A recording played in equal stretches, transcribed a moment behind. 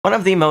One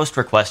of the most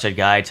requested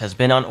guides has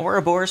been on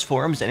Ouroboros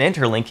forms and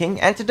interlinking,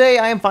 and today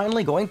I am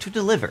finally going to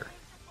deliver.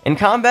 In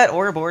combat,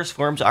 Ouroboros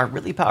forms are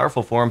really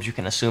powerful forms you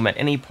can assume at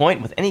any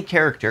point with any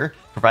character,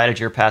 provided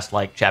you're past,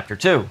 like, Chapter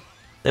 2.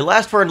 They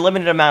last for a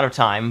limited amount of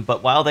time,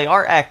 but while they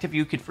are active,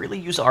 you could freely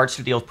use arts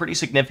to deal pretty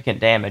significant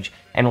damage,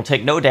 and will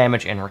take no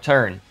damage in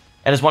return.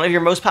 It is one of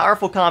your most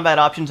powerful combat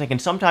options and can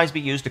sometimes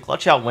be used to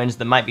clutch out wins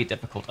that might be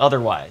difficult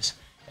otherwise.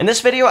 In this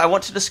video, I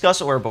want to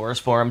discuss Ouroboros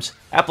forms,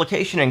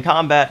 application in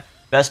combat,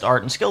 best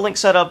art and skill link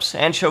setups,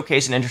 and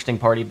showcase an interesting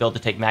party build to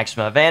take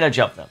maximum advantage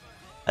of them.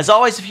 As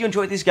always, if you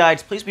enjoyed these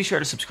guides, please be sure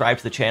to subscribe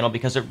to the channel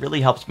because it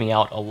really helps me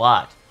out a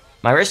lot.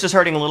 My wrist is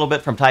hurting a little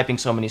bit from typing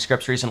so many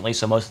scripts recently,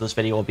 so most of this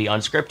video will be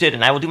unscripted,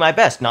 and I will do my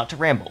best not to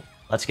ramble.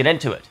 Let's get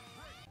into it.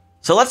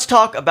 So let's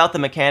talk about the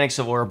mechanics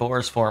of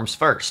Ouroboros forms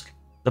first.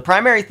 The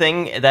primary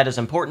thing that is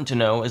important to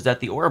know is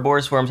that the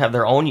Ouroboros forms have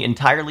their own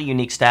entirely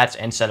unique stats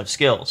and set of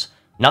skills.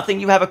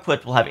 Nothing you have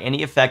equipped will have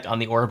any effect on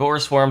the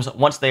Ouroboros forms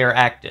once they are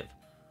active.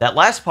 That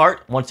last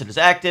part, once it is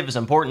active, is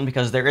important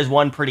because there is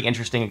one pretty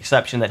interesting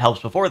exception that helps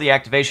before the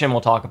activation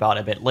we'll talk about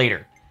a bit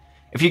later.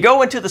 If you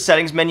go into the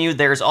settings menu,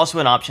 there is also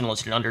an option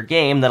listed under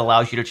game that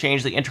allows you to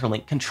change the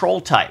interlink control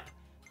type.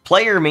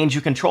 Player means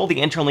you control the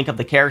interlink of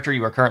the character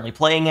you are currently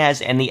playing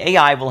as, and the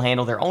AI will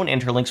handle their own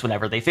interlinks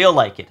whenever they feel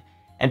like it.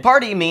 And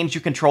party means you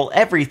control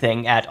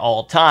everything at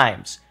all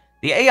times.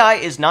 The AI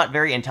is not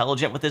very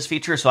intelligent with this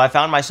feature, so I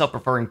found myself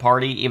preferring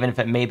party even if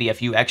it may be a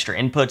few extra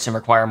inputs and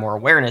require more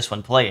awareness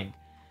when playing.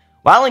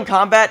 While in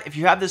combat, if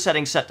you have this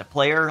setting set to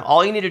player,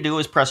 all you need to do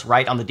is press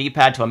right on the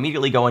D-pad to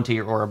immediately go into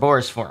your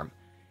Ouroboros form.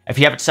 If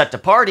you have it set to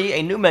party,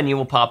 a new menu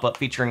will pop up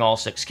featuring all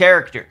 6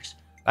 characters.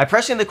 By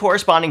pressing the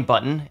corresponding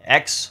button,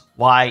 X,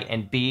 Y,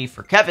 and B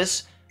for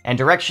Kevis, and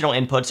directional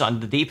inputs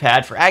on the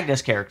D-pad for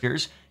Agnes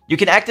characters, you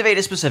can activate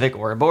a specific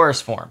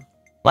Ouroboros form.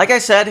 Like I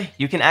said,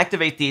 you can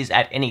activate these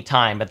at any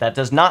time, but that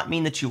does not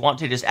mean that you want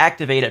to just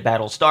activate at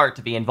battle start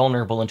to be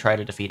invulnerable and try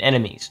to defeat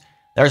enemies.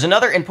 There's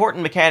another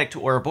important mechanic to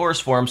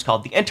Ouroboros forms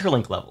called the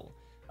interlink level.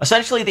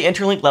 Essentially, the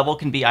interlink level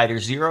can be either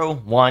 0,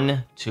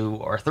 1, 2,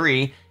 or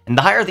 3, and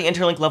the higher the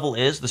interlink level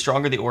is, the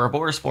stronger the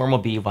Ouroboros form will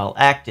be while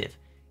active.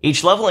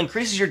 Each level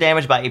increases your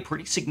damage by a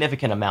pretty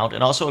significant amount,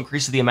 and also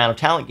increases the amount of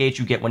talent gauge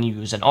you get when you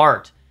use an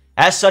art.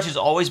 As such, it's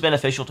always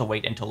beneficial to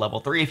wait until level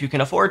 3 if you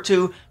can afford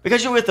to,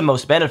 because you'll get the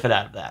most benefit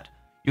out of that.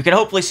 You can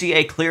hopefully see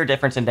a clear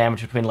difference in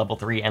damage between level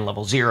 3 and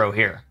level 0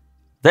 here.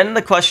 Then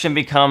the question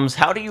becomes,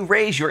 how do you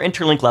raise your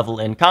interlink level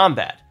in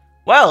combat?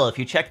 Well, if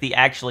you check the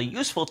actually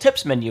useful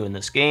tips menu in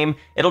this game,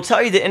 it'll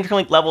tell you that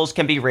interlink levels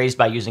can be raised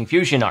by using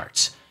fusion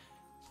arts.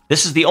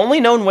 This is the only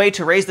known way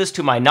to raise this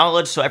to my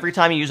knowledge, so every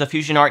time you use a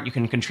fusion art, you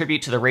can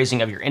contribute to the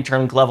raising of your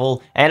interlink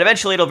level, and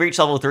eventually it'll reach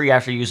level 3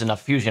 after you use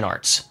enough fusion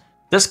arts.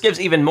 This gives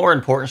even more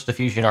importance to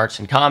fusion arts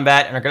in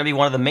combat, and are going to be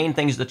one of the main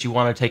things that you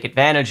want to take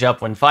advantage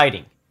of when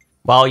fighting.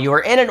 While you are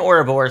in an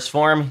Ouroboros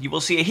form, you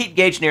will see a heat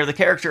gauge near the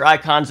character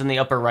icons in the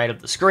upper right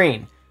of the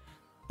screen.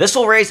 This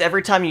will raise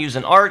every time you use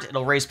an art,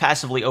 it'll raise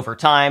passively over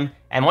time,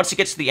 and once it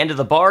gets to the end of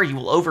the bar, you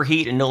will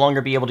overheat and no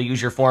longer be able to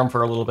use your form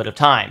for a little bit of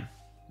time.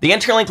 The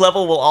interlink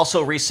level will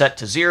also reset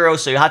to 0,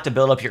 so you'll have to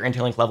build up your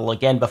interlink level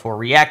again before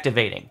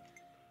reactivating.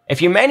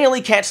 If you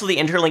manually cancel the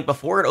interlink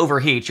before it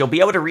overheats, you'll be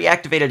able to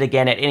reactivate it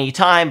again at any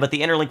time, but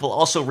the interlink will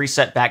also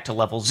reset back to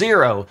level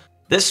 0.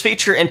 This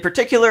feature in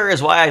particular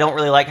is why I don't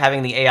really like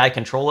having the AI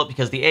control it,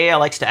 because the AI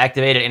likes to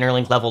activate at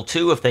interlink level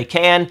 2 if they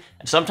can,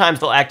 and sometimes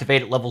they'll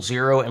activate at level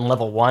 0 and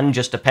level 1,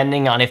 just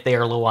depending on if they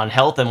are low on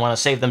health and want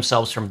to save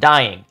themselves from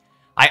dying.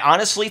 I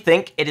honestly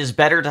think it is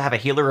better to have a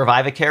healer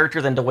revive a character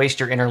than to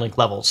waste your interlink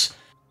levels.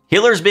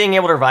 Healers being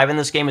able to revive in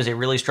this game is a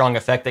really strong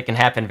effect that can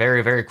happen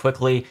very, very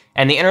quickly,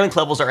 and the interlink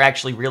levels are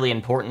actually really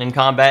important in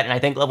combat, and I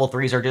think level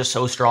 3s are just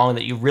so strong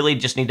that you really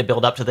just need to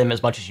build up to them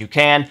as much as you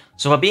can,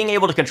 so being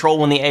able to control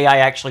when the AI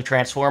actually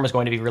transforms is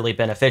going to be really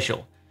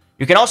beneficial.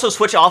 You can also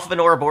switch off of an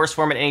Ouroboros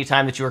form at any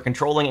time that you are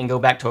controlling and go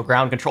back to a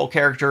ground control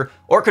character,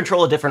 or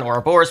control a different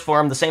Ouroboros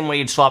form the same way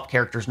you'd swap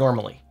characters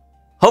normally.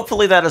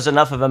 Hopefully that is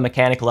enough of a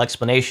mechanical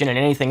explanation, and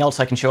anything else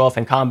I can show off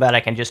in combat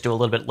I can just do a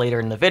little bit later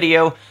in the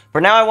video. For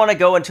now, I want to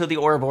go into the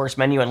Ouroboros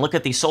menu and look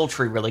at the soul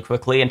tree really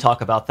quickly and talk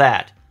about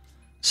that.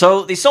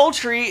 So the soul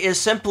tree is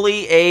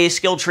simply a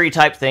skill tree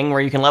type thing where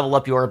you can level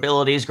up your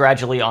abilities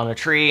gradually on a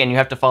tree, and you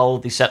have to follow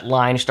the set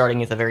line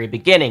starting at the very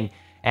beginning.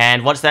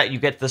 And once that you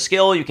get the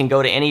skill, you can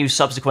go to any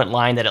subsequent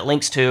line that it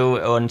links to,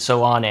 and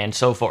so on and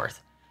so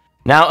forth.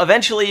 Now,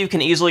 eventually, you can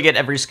easily get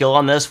every skill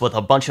on this with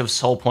a bunch of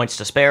soul points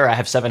to spare. I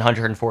have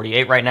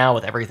 748 right now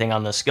with everything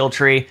on the skill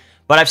tree,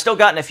 but I've still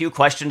gotten a few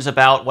questions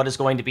about what is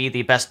going to be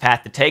the best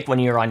path to take when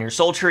you're on your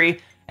soul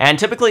tree, and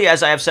typically,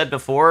 as I have said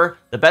before,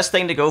 the best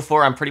thing to go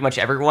for on pretty much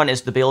everyone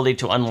is the ability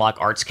to unlock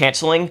arts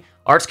canceling.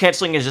 Arts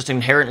canceling is just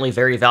inherently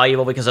very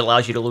valuable because it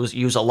allows you to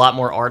use a lot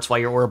more arts while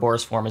your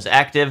Ouroboros form is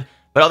active,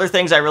 but other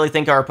things I really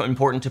think are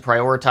important to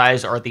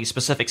prioritize are the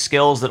specific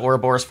skills that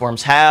Ouroboros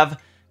forms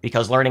have,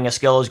 because learning a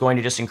skill is going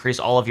to just increase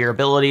all of your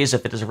abilities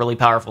if it is a really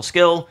powerful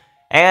skill,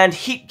 And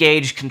heat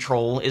gauge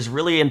control is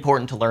really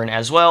important to learn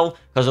as well,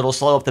 because it'll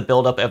slow up the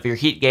buildup of your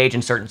heat gauge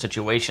in certain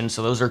situations,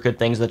 so those are good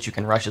things that you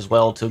can rush as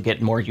well to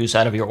get more use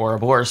out of your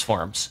Ouroboros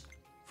forms.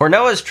 For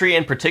Noah's Tree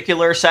in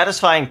particular,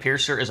 Satisfying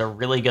Piercer is a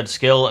really good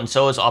skill, and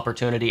so is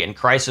Opportunity and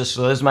Crisis,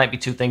 so those might be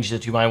two things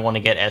that you might want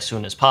to get as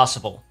soon as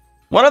possible.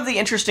 One of the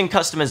interesting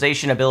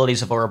customization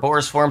abilities of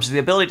Ouroboros forms is the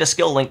ability to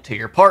skill link to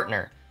your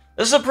partner.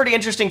 This is a pretty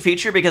interesting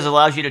feature because it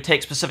allows you to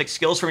take specific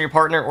skills from your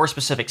partner or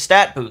specific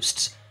stat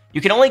boosts. You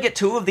can only get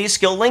 2 of these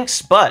skill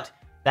links, but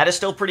that is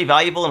still pretty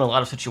valuable in a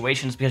lot of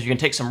situations because you can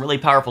take some really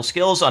powerful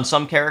skills on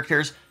some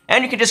characters,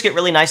 and you can just get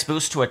really nice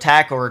boosts to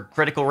attack or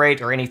critical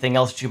rate or anything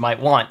else that you might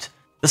want.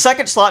 The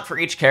second slot for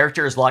each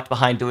character is locked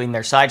behind doing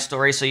their side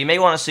story, so you may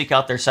want to seek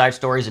out their side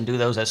stories and do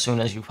those as soon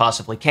as you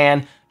possibly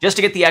can, just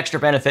to get the extra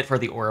benefit for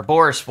the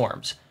Ouroboros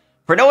forms.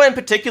 For Noah in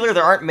particular,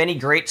 there aren't many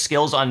great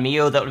skills on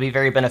Mio that would be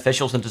very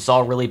beneficial since it's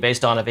all really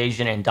based on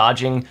evasion and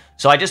dodging,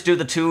 so I just do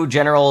the 2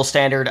 general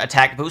standard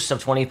attack boosts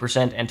of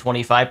 20% and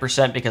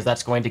 25% because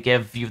that's going to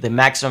give you the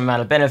maximum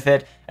amount of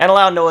benefit and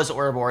allow Noah's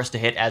Ouroboros to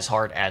hit as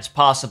hard as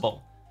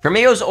possible. For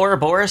Mio's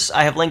Ouroboros,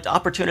 I have linked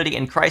Opportunity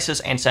in Crisis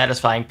and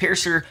Satisfying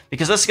Piercer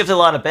because this gives a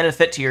lot of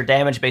benefit to your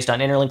damage based on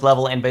interlink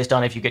level and based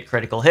on if you get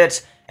critical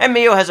hits, and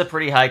Mio has a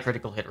pretty high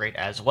critical hit rate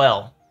as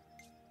well.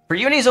 For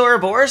Uni's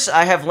Ouroboros,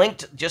 I have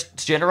linked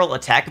just general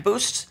attack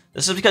boosts.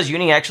 This is because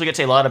Uni actually gets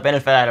a lot of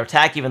benefit out of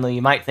attack, even though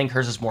you might think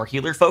hers is more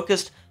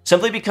healer-focused,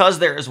 simply because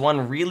there is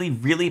one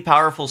really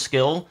powerful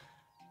skill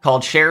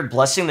called Shared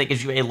Blessing that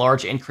gives you a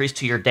large increase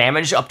to your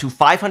damage, up to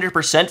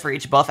 500% for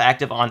each buff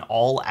active on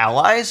all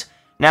allies.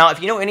 Now,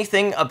 if you know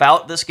anything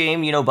about this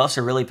game, you know buffs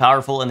are really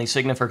powerful, and the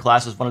Signifer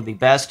class is one of the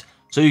best.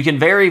 So you can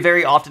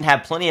very often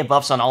have plenty of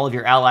buffs on all of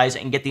your allies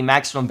and get the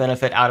maximum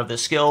benefit out of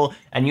this skill,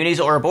 and Uni's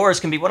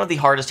Ouroboros can be one of the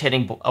hardest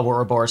hitting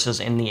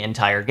Ouroboroses in the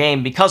entire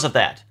game because of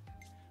that.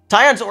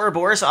 Tion's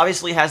Ouroboros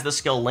obviously has the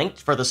skill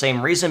linked for the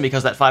same reason,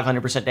 because that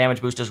 500%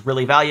 damage boost is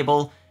really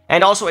valuable,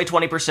 and also a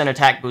 20%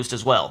 attack boost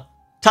as well.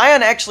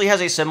 Tion actually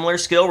has a similar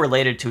skill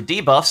related to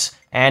debuffs,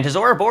 and his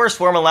Ouroboros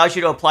form allows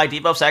you to apply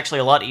debuffs actually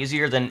a lot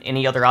easier than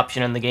any other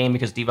option in the game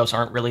because debuffs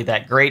aren't really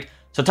that great.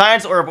 So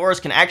Tion's Ouroboros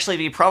can actually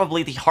be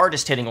probably the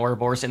hardest hitting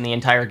Ouroboros in the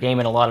entire game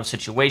in a lot of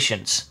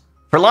situations.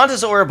 For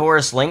Lanza's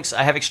Ouroboros links,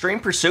 I have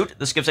Extreme Pursuit.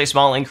 This gives a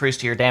small increase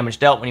to your damage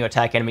dealt when you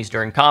attack enemies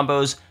during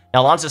combos.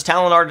 Now, Lanza's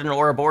Talon Art and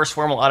Ouroboros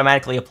form will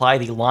automatically apply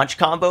the launch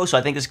combo, so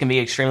I think this can be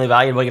extremely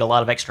valuable. You get a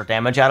lot of extra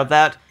damage out of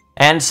that.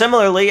 And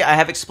similarly, I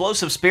have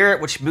Explosive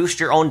Spirit, which boosts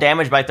your own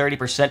damage by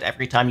 30%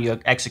 every time you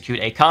execute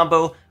a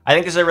combo. I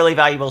think this is a really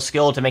valuable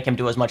skill to make him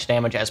do as much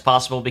damage as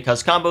possible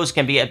because combos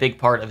can be a big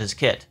part of his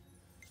kit.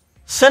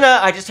 Senna,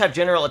 I just have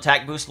general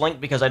attack boost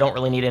linked because I don't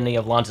really need any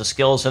of Lanza's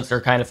skills since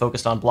they're kind of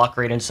focused on block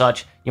rate and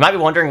such. You might be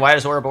wondering, why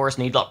does Ouroboros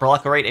need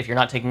block rate if you're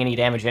not taking any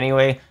damage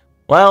anyway?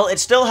 Well, it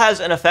still has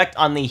an effect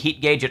on the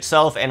heat gauge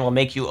itself and will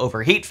make you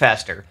overheat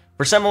faster.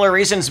 For similar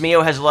reasons,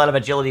 Mio has a lot of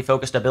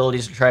agility-focused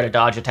abilities to try to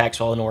dodge attacks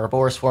while in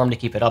Ouroboros form to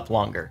keep it up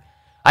longer.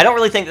 I don't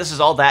really think this is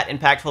all that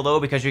impactful, though,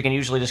 because you can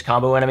usually just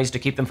combo enemies to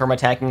keep them from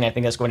attacking, and I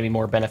think that's going to be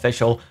more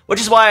beneficial, which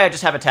is why I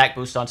just have attack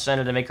boost on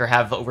Senna to make her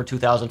have over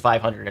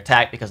 2,500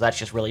 attack, because that's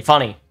just really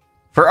funny.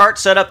 For art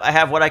setup, I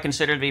have what I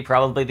consider to be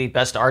probably the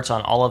best arts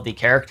on all of the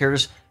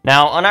characters.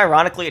 Now,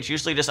 unironically, it's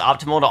usually just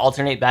optimal to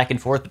alternate back and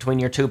forth between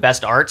your 2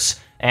 best arts,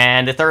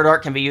 and the third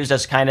art can be used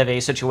as kind of a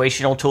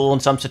situational tool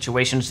in some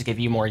situations to give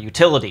you more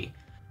utility.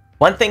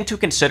 One thing to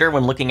consider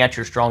when looking at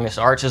your strongest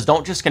arts is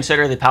don't just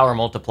consider the power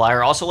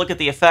multiplier, also look at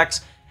the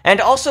effects,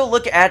 and also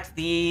look at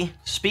the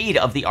speed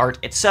of the art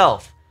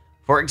itself.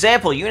 For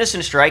example,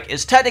 Unison Strike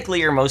is technically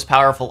your most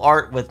powerful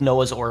art with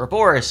Noah's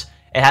Ouroboros.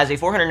 It has a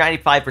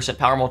 495%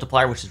 power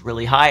multiplier, which is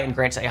really high and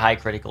grants a high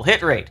critical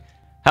hit rate.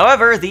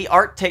 However, the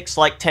art takes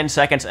like 10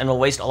 seconds and will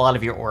waste a lot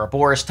of your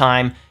Ouroboros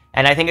time,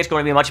 and I think it's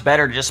going to be much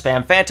better to just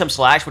spam Phantom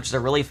Slash, which is a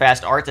really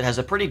fast art that has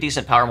a pretty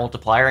decent power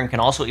multiplier and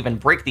can also even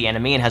break the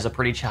enemy and has a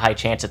pretty high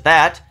chance at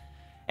that.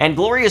 And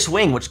Glorious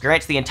Wing, which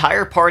grants the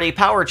entire party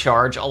power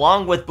charge,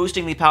 along with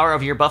boosting the power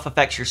of your buff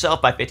effects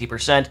yourself by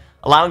 50%,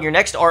 allowing your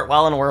next art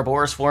while in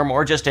Ouroboros form,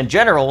 or just in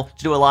general,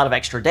 to do a lot of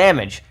extra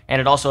damage,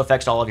 and it also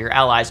affects all of your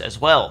allies as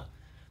well.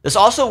 This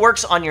also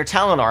works on your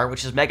Talon Art,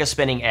 which is Mega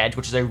Spinning Edge,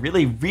 which is a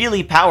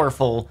really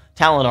powerful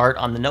Talon Art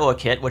on the Noah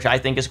kit, which I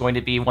think is going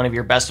to be one of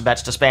your best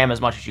bets to spam as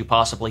much as you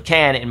possibly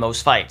can in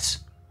most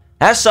fights.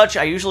 As such,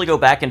 I usually go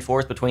back and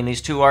forth between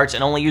these 2 arts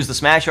and only use the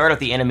Smash Art if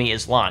the enemy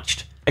is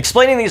launched.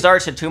 Explaining these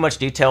arts in too much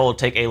detail will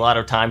take a lot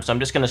of time, so I'm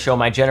just going to show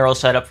my general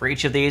setup for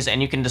each of these, and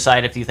you can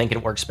decide if you think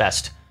it works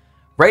best.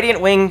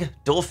 Radiant Wing,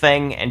 Dual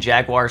Fang, and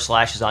Jaguar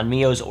Slashes on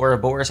Mio's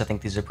Ouroboros. I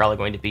think these are probably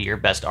going to be your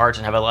best arts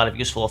and have a lot of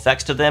useful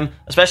effects to them,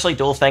 especially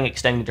Dual Fang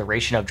extending the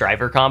duration of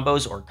driver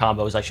combos, or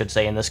combos I should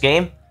say in this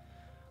game.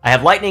 I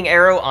have Lightning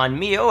Arrow on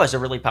Mio as a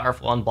really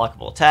powerful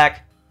unblockable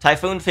attack.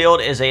 Typhoon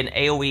Field is an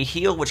AoE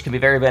heal, which can be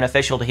very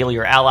beneficial to heal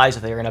your allies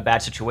if they are in a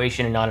bad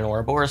situation and not in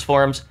Ouroboros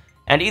forms.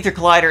 And Ether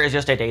Collider is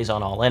just a daze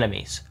on all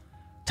enemies.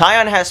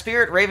 Tion has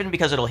Spirit Raven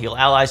because it'll heal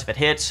allies if it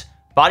hits.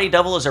 Body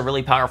Double is a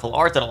really powerful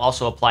art that'll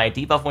also apply a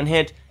debuff when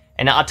hit,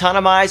 And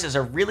Autonomize is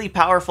a really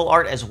powerful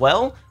art as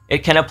well.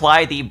 It can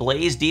apply the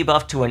Blaze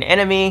debuff to an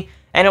enemy,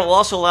 and it will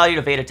also allow you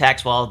to evade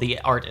attacks while the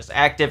art is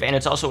active, and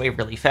it's also a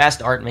really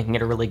fast art, making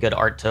it a really good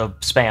art to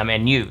spam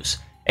and use.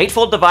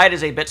 Eightfold Divide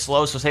is a bit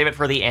slow, so save it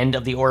for the end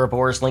of the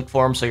Ouroboros link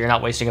form so you're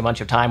not wasting a bunch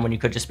of time when you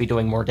could just be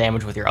doing more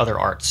damage with your other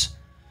arts.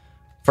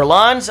 For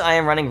Lons, I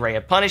am running Ray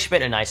of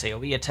Punishment, a nice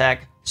AoE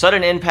attack,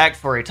 Sudden Impact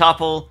for a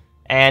topple,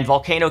 and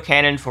Volcano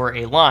Cannon for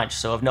a launch.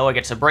 So if Noah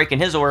gets a break in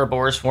his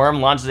Ouroboros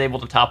form, Lons is able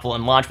to topple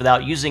and launch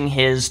without using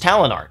his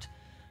Talon art.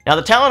 Now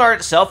the Talon art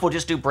itself will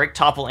just do break,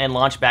 topple, and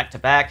launch back to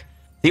back.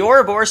 The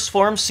Ouroboros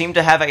forms seem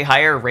to have a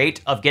higher rate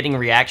of getting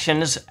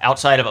reactions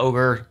outside of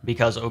Ogre,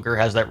 because Ogre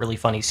has that really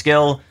funny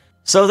skill.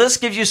 So this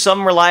gives you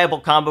some reliable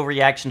combo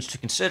reactions to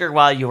consider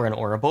while you are in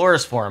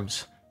Ouroboros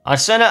forms. On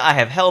Senna, I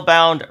have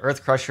Hellbound,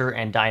 Earth Crusher,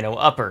 and Dino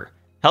Upper.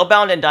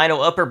 Hellbound and Dino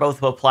Upper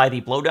both will apply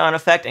the blowdown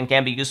effect and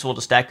can be useful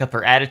to stack up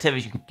her additive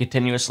as you can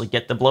continuously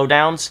get the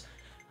blowdowns.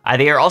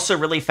 They are also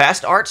really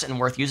fast arts and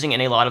worth using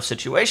in a lot of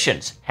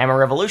situations. Hammer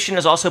Revolution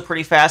is also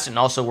pretty fast and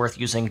also worth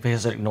using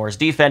because it ignores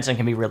defense and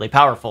can be really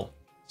powerful.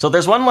 So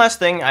there's one last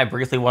thing I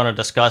briefly want to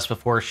discuss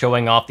before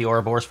showing off the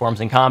Ouroboros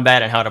forms in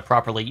combat and how to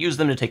properly use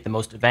them to take the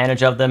most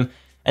advantage of them,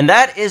 and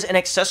that is an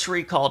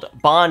accessory called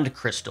Bond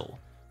Crystal.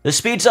 This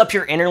speeds up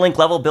your Interlink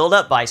level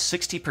buildup by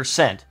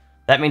 60%.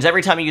 That means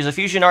every time you use a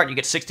fusion art, you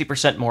get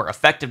 60% more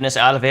effectiveness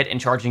out of it in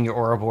charging your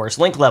Ouroboros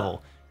link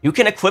level. You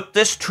can equip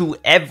this to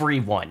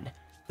everyone.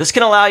 This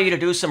can allow you to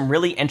do some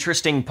really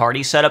interesting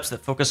party setups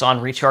that focus on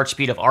recharge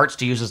speed of arts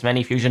to use as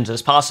many fusions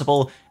as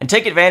possible, and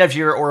take advantage of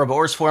your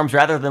Ouroboros forms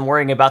rather than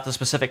worrying about the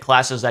specific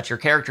classes that your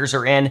characters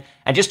are in,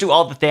 and just do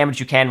all the damage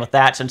you can with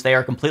that since they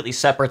are completely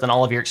separate than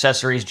all of your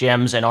accessories,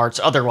 gems, and arts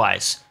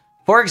otherwise.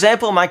 For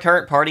example, my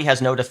current party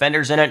has no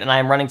defenders in it, and I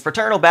am running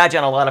Fraternal Badge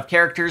on a lot of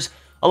characters,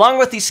 along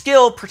with the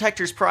skill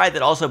Protector's Pride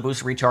that also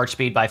boosts recharge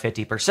speed by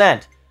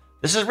 50%.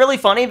 This is really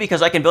funny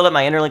because I can build up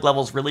my Interlink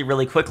levels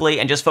really quickly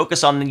and just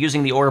focus on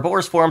using the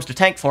Ouroboros forms to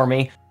tank for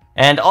me,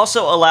 and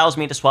also allows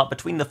me to swap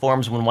between the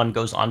forms when one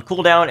goes on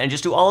cooldown and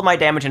just do all of my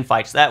damage in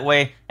fights that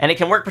way, and it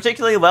can work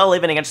particularly well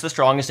even against the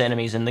strongest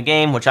enemies in the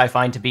game, which I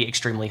find to be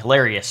extremely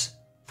hilarious.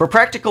 For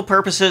practical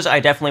purposes, I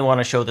definitely want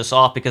to show this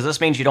off because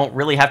this means you don't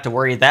really have to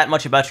worry that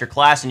much about your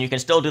class and you can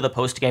still do the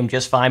post-game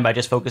just fine by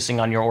just focusing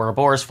on your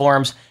Ouroboros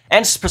forms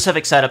and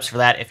specific setups for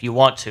that if you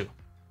want to.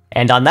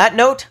 And on that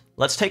note,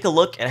 let's take a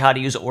look at how to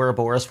use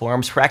Ouroboros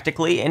forms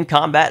practically in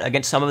combat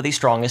against some of the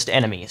strongest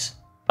enemies.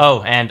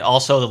 Oh, and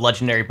also the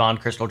legendary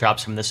Bond Crystal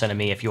drops from this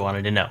enemy if you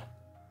wanted to know.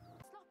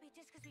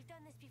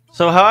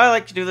 So how I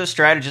like to do this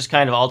strategy is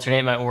kind of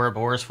alternate my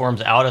Ouroboros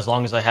forms out as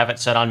long as I have it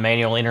set on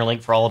manual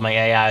interlink for all of my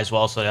AI as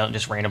well so they don't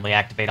just randomly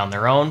activate on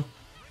their own.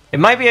 It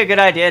might be a good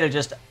idea to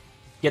just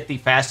get the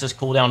fastest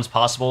cooldowns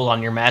possible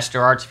on your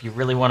master arts if you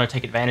really want to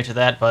take advantage of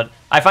that, but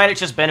I find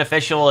it's just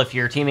beneficial if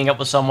you're teaming up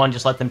with someone,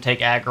 just let them take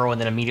aggro and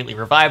then immediately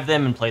revive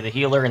them and play the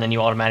healer, and then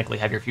you automatically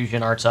have your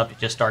fusion arts up to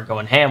just start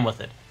going ham with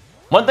it.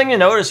 One thing to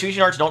note is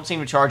fusion arts don't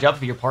seem to charge up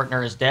if your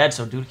partner is dead,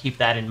 so do keep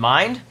that in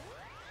mind.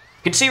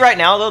 You can see right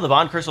now, though, the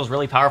Bond Crystal is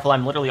really powerful.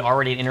 I'm literally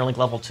already at Interlink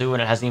level 2,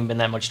 and it hasn't even been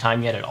that much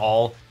time yet at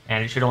all,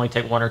 and it should only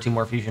take 1 or 2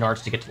 more fusion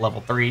arts to get to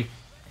level 3.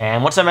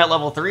 And once I'm at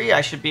level 3,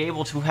 I should be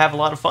able to have a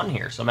lot of fun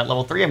here. So I'm at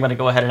level 3, I'm going to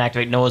go ahead and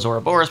activate Noah's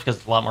Ouroboros because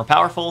it's a lot more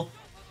powerful.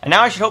 And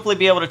now I should hopefully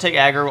be able to take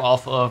aggro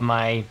off of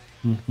my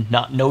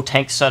no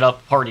tank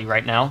setup party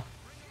right now.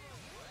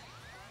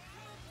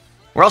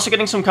 We're also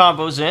getting some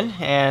combos in,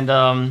 and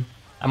I'm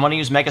going to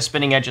use Mega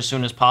Spinning Edge as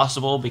soon as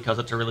possible because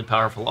it's a really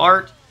powerful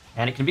art.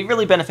 And it can be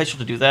really beneficial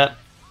to do that.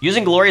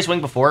 Using Glorious Wing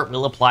before it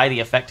will apply the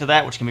effect to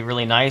that, which can be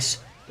really nice.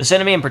 This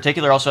enemy in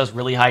particular also has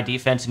really high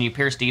defense, and you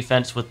pierce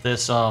defense with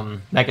this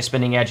Mega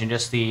Spinning Edge and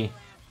just the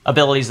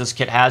abilities this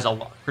kit has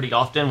pretty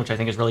often, which I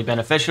think is really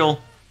beneficial.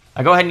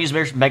 I go ahead and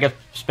use Mega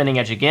Spinning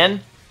Edge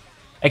again.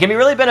 It can be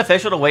really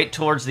beneficial to wait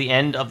towards the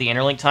end of the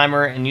Interlink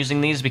timer and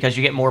using these because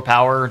you get more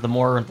power the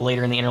more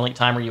later in the Interlink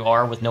timer you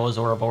are with Noah's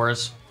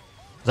Ouroboros.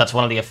 That's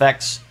one of the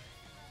effects.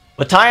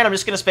 With Tyon, I'm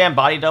just going to spam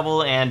Body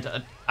Double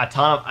and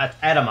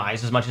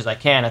Atomize as much as I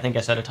can. I think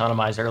I said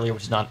Atomize earlier,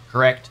 which is not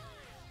correct.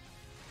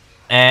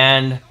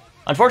 And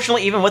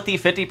unfortunately, even with the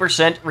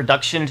 50%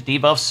 reduction to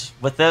debuffs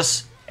with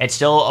this, it's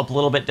still a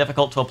little bit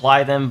difficult to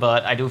apply them,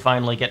 but I do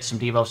finally get some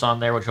debuffs on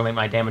there, which will make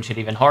my damage hit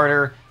even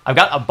harder. I've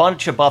got a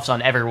bunch of buffs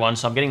on everyone,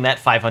 so I'm getting that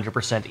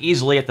 500%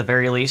 easily at the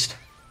very least.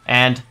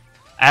 And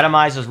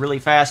Atomize is really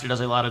fast, it does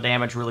a lot of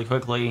damage really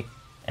quickly.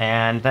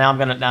 And now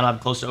I'm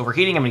close to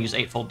overheating, I'm going to use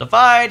Eightfold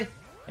Divide,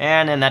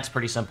 and then that's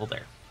pretty simple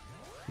there.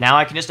 Now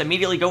I can just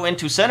immediately go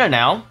into Senna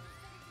now.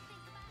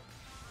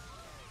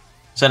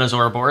 Senna's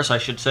Ouroboros, I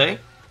should say.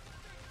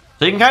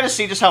 So you can kind of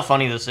see just how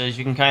funny this is.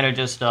 You can kind of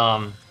just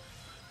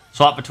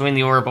swap between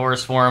the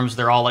Ouroboros forms.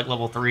 They're all like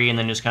level 3, and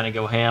then just kind of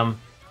go ham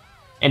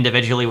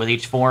individually with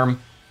each form,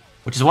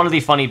 which is one of the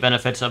funny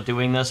benefits of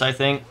doing this, I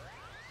think.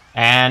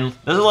 And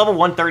this is a level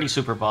 130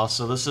 super boss,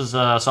 so this is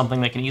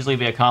something that can easily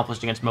be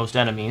accomplished against most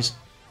enemies.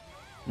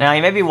 Now,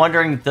 you may be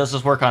wondering, does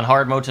this work on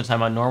hard mode since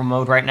I'm on normal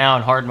mode right now,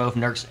 and hard mode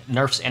nerfs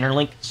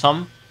Interlink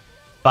some?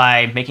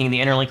 by making the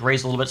interlink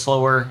raise a little bit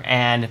slower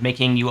and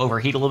making you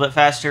overheat a little bit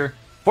faster.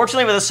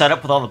 Fortunately, with this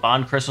setup, with all the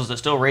bond crystals, it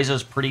still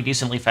raises pretty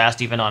decently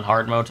fast even on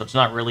hard mode, so it's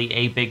not really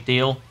a big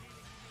deal.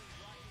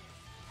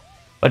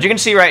 But you can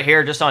see right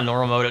here, just on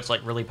normal mode, it's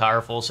like really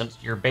powerful since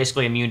you're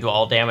basically immune to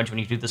all damage when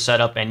you do the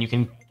setup, and you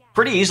can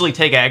pretty easily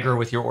take aggro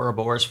with your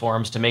Ouroboros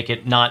forms to make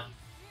it not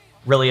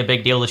really a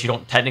big deal that you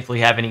don't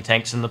technically have any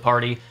tanks in the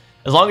party,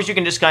 as long as you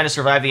can just kind of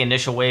survive the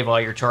initial wave while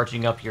you're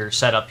charging up your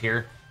setup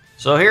here.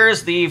 So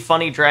here's the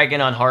funny dragon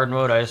on hard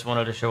mode. I just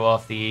wanted to show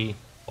off the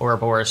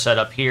Ouroboros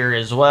setup here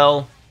as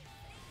well.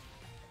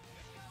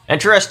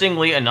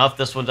 Interestingly enough,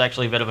 this one's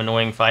actually a bit of an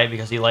annoying fight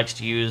because he likes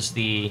to use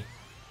the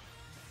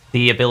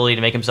ability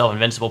to make himself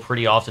invincible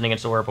pretty often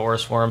against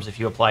Ouroboros forms if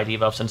you apply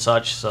debuffs and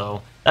such,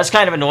 so that's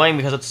kind of annoying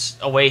because it's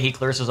a way he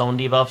clears his own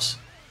debuffs,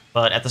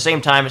 but at the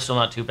same time, it's still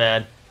not too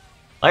bad.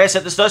 Like I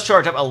said, this does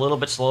charge up a little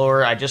bit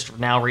slower. I just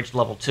now reached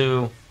level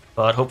 2,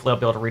 but hopefully I'll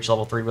be able to reach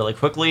level 3 really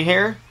quickly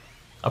here.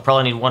 I'll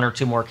probably need 1 or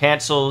 2 more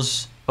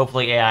cancels.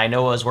 Hopefully AI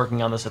Noah is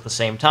working on this at the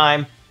same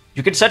time.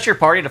 You can set your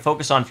party to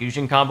focus on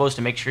fusion combos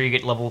to make sure you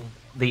get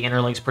the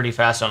interlinks pretty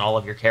fast on all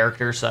of your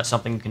characters, so that's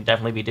something you can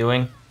definitely be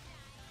doing.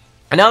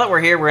 And now that we're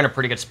here, we're in a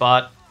pretty good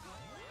spot.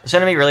 This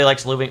enemy really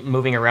likes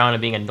moving around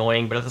and being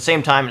annoying, but at the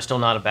same time, it's still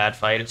not a bad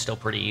fight. It's still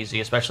pretty easy,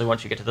 especially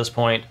once you get to this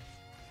point.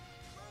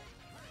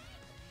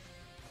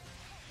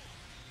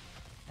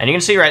 And you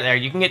can see right there,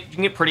 you can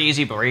get pretty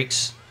easy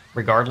breaks,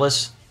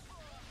 regardless,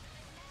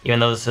 even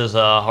though this is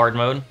hard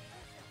mode.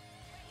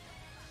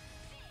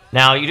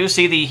 Now, you do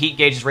see the heat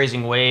gauge is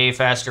raising way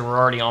faster. We're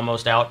already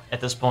almost out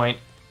at this point.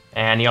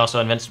 And he also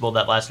invincible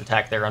that last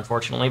attack there,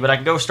 unfortunately. But I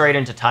can go straight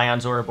into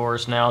Tyon's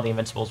Ouroboros now. The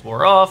invincibles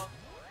wore off.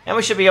 And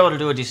we should be able to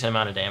do a decent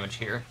amount of damage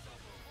here.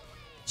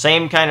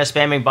 Same kind of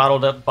spamming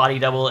body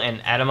double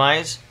and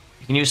atomize.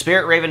 You can use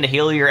Spirit Raven to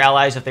heal your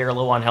allies if they are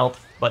low on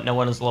health, but no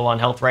one is low on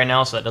health right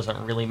now, so that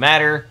doesn't really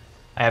matter.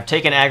 I have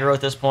taken aggro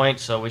at this point,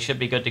 so we should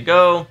be good to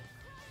go.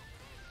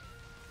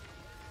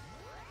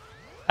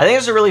 I think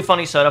it's a really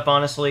funny setup,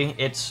 honestly.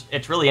 It's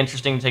really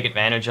interesting to take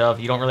advantage of.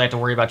 You don't really have to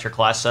worry about your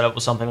class setup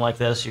with something like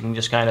this. You can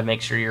just kind of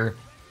make sure you're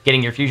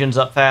getting your fusions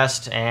up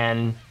fast,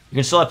 and you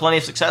can still have plenty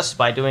of success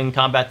by doing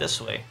combat this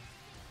way.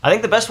 I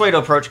think the best way to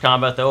approach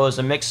combat, though, is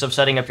a mix of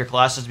setting up your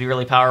classes to be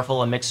really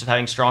powerful, a mix of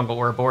having strong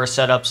Ouroboros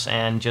setups,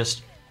 and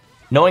just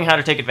knowing how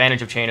to take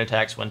advantage of chain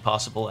attacks when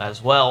possible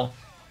as well.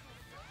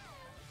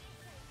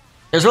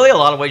 There's really a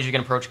lot of ways you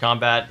can approach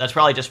combat. That's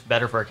probably just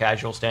better for a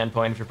casual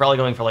standpoint. If you're probably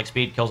going for like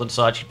speed kills and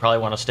such, you probably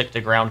want to stick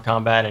to ground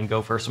combat and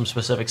go for some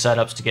specific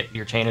setups to get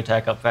your chain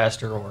attack up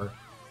faster, or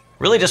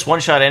really just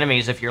one-shot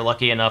enemies if you're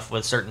lucky enough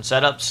with certain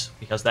setups,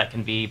 because that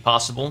can be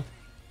possible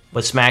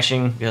with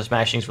smashing, because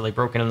smashing is really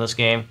broken in this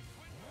game.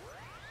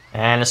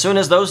 And as soon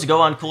as those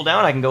go on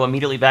cooldown, I can go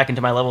immediately back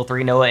into my level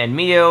 3 Noah and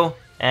Mio,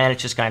 and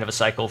it's just kind of a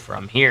cycle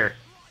from here.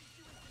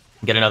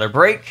 Get another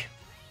break.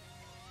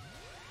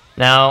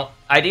 Now,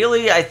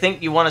 ideally, I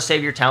think you want to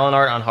save your talent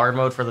art on hard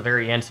mode for the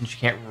very end, since you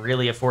can't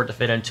really afford to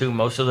fit in 2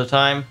 most of the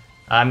time.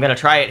 I'm going to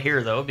try it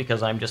here, though,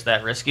 because I'm just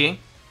that risky.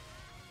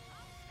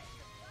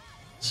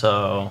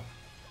 So,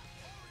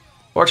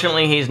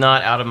 fortunately, he's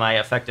not out of my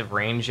effective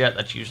range yet.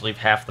 That's usually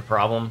half the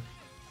problem.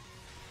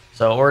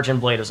 So, Origin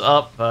Blade is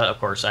up, but of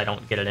course, I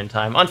don't get it in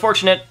time.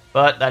 Unfortunate,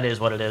 but that is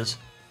what it is.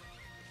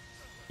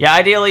 Yeah,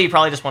 ideally, you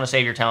probably just want to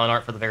save your talent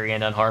art for the very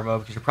end on hard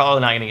mode, because you're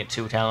probably not going to get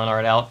 2 talent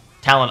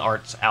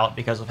arts out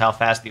because of how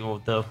fast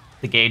the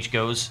gauge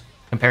goes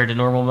compared to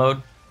normal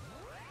mode.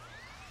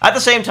 At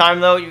the same time,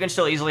 though, you can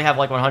still easily have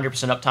like 100%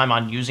 uptime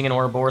on using an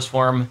Ouroboros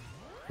form,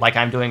 like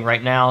I'm doing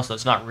right now, so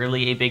it's not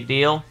really a big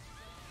deal.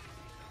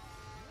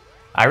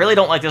 I really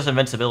don't like this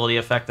invincibility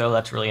effect, though.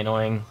 That's really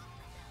annoying.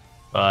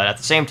 But at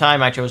the same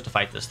time, I chose to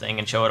fight this thing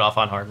and show it off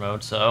on hard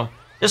mode, so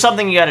just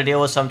something you got to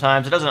deal with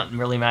sometimes. It doesn't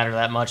really matter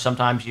that much.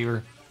 Sometimes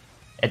you're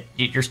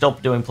still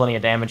doing plenty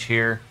of damage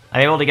here.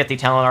 I'm able to get the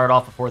talent art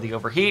off before the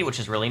overheat, which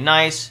is really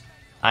nice.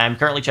 I'm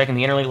currently checking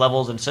the interlink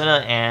levels in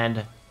Senna,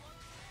 and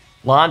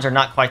Lons are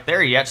not quite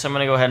there yet, so I'm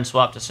going to go ahead and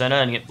swap to Senna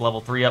and get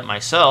level 3 up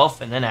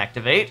myself, and then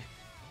activate.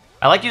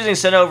 I like using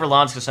Senna over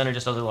Lons because Senna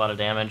just does a lot of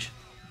damage.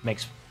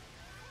 Makes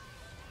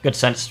good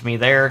sense to me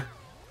there.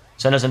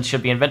 Senna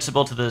should be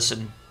invincible to this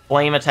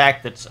flame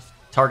attack that's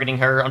targeting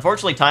her.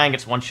 Unfortunately, Tyon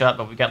gets one shot,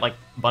 but we've got like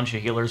a bunch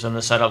of healers in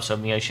the setup, so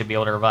Mia should be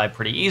able to revive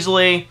pretty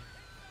easily.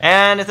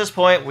 And at this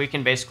point, we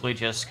can basically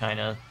just kind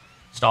of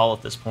stall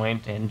at this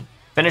point and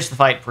finish the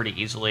fight pretty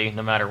easily,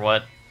 no matter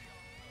what.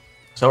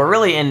 So we're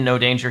really in no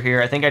danger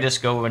here. I think I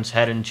just go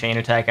ahead and chain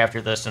attack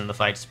after this, and the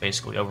fight's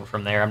basically over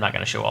from there. I'm not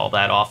going to show all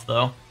that off,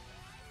 though.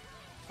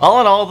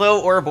 All in all,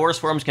 though, Ouroboros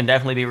forms can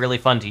definitely be really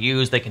fun to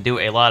use. They can do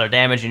a lot of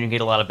damage, and you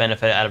get a lot of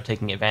benefit out of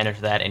taking advantage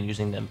of that and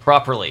using them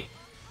properly.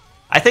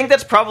 I think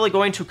that's probably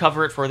going to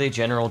cover it for the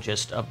general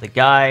gist of the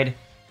guide.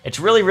 It's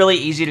really, really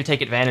easy to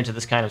take advantage of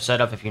this kind of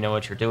setup if you know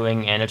what you're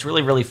doing, and it's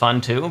really, really fun,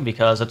 too,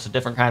 because it's a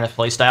different kind of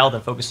playstyle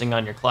than focusing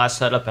on your class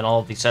setup and all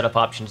of the setup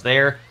options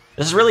there.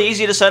 This is really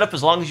easy to set up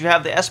as long as you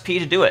have the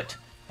SP to do it.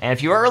 And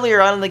if you're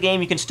earlier on in the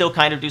game, you can still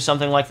kind of do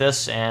something like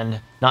this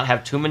and not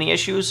have too many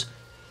issues.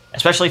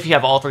 Especially if you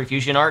have all 3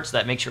 fusion arts,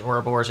 that makes your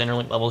Ouroboros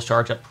interlink levels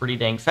charge up pretty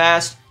dang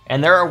fast.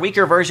 And there are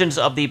weaker versions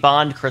of the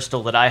bond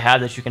crystal that I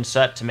have that you can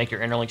set to make your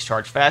interlinks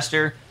charge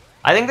faster.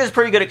 I think there's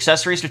pretty good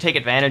accessories to take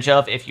advantage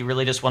of if you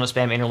really just want to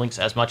spam interlinks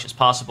as much as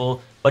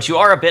possible, but you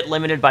are a bit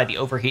limited by the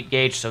overheat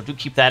gauge, so do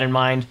keep that in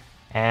mind.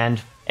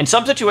 And in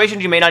some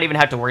situations, you may not even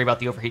have to worry about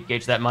the overheat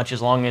gauge that much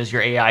as long as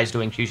your AI is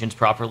doing fusions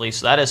properly,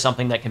 so that is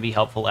something that can be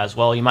helpful as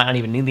well. You might not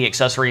even need the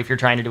accessory if you're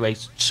trying to do a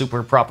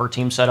super proper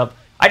team setup.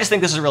 I just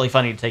think this is really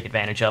funny to take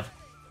advantage of.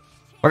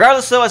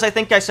 Regardless, though, as I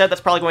think I said, that's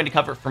probably going to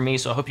cover it for me,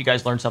 so I hope you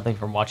guys learned something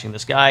from watching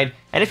this guide.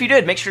 And if you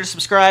did, make sure to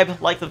subscribe,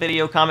 like the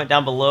video, comment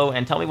down below,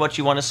 and tell me what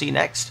you want to see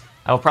next.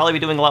 I will probably be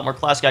doing a lot more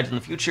class guides in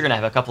the future, and I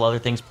have a couple other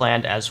things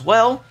planned as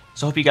well,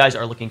 so I hope you guys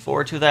are looking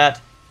forward to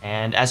that.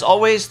 And as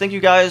always, thank you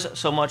guys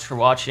so much for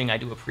watching. I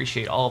do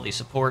appreciate all of the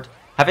support.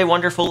 Have a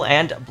wonderful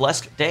and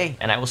blessed day,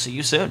 and I will see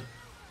you soon.